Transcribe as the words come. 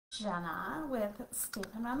Jenna with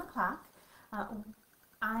Stampin' Around the Clock.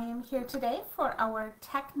 I am here today for our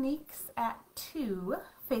Techniques at 2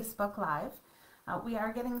 Facebook Live. We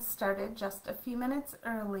are getting started just a few minutes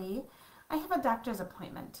early. I have a doctor's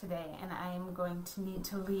appointment today and I am going to need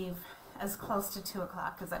to leave as close to 2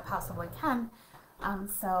 o'clock as I possibly can.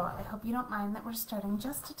 So I hope you don't mind that we're starting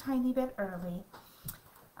just a tiny bit early.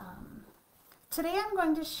 Today I'm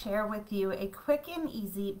going to share with you a quick and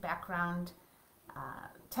easy background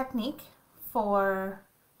technique for,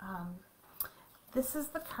 this is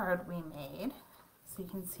the card we made, so you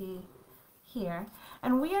can see here,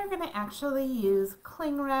 and we are going to actually use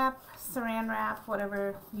cling wrap, saran wrap,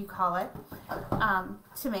 whatever you call it,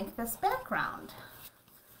 to make this background.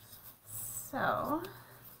 So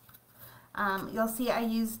you'll see I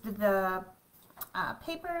used the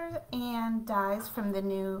paper and dies from the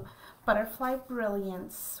new Butterfly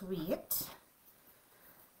Brilliance suite,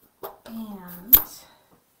 and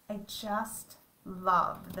I just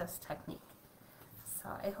love this technique, so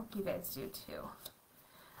I hope you guys do too.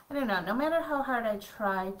 I don't know, no matter how hard I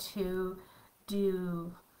try to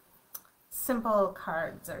do simple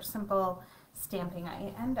cards or simple stamping,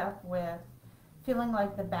 I end up with feeling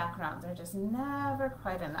like the backgrounds are just never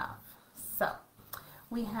quite enough. So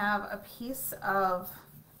we have a piece of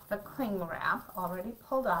the cling wrap already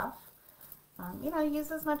pulled off. You know,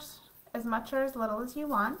 use as much or as little as you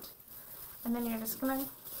want, and then you're just going to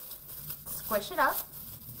squish it up,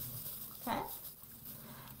 okay?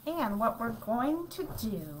 And what we're going to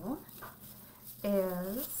do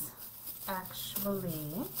is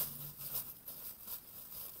actually,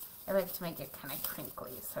 I like to make it kind of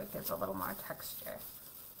crinkly so it gives a little more texture.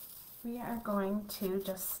 We are going to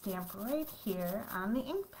just stamp right here on the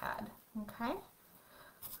ink pad, okay?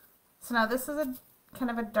 So now this is a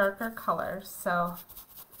kind of a darker color, so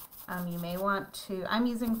you may want to, I'm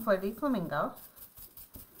using Fleur de Flamingo,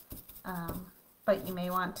 but you may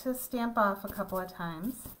want to stamp off a couple of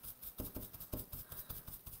times.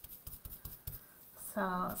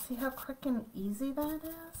 So see how quick and easy that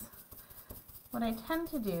is? What I tend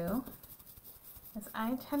to do is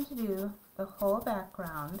I tend to do the whole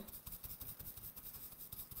background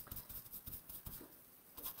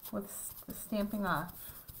with the stamping off.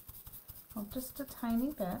 Well, just a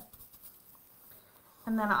tiny bit,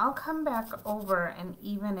 and then I'll come back over and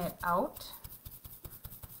even it out,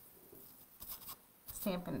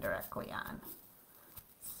 stamping directly on.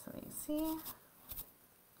 So you see,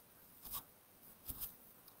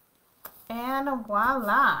 and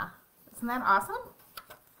voila! Isn't that awesome?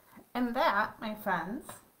 And that, my friends,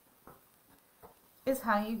 is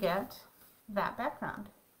how you get that background.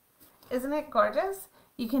 Isn't it gorgeous?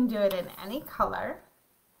 You can do it in any color.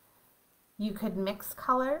 You could mix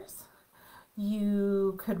colors.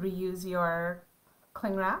 You could reuse your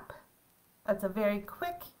cling wrap. That's a very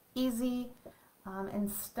quick, easy,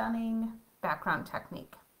 and stunning background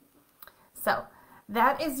technique. So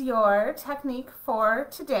that is your technique for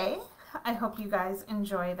today. I hope you guys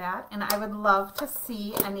enjoy that, and I would love to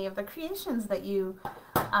see any of the creations that you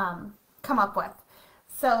come up with.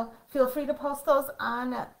 So feel free to post those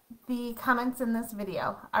on the comments in this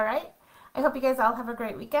video. All right? I hope you guys all have a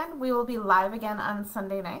great weekend. We will be live again on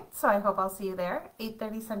Sunday night, so I hope I'll see you there,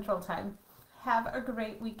 8:30 Central Time. Have a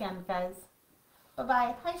great weekend, guys.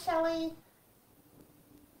 Bye-bye. Hi, Shelly.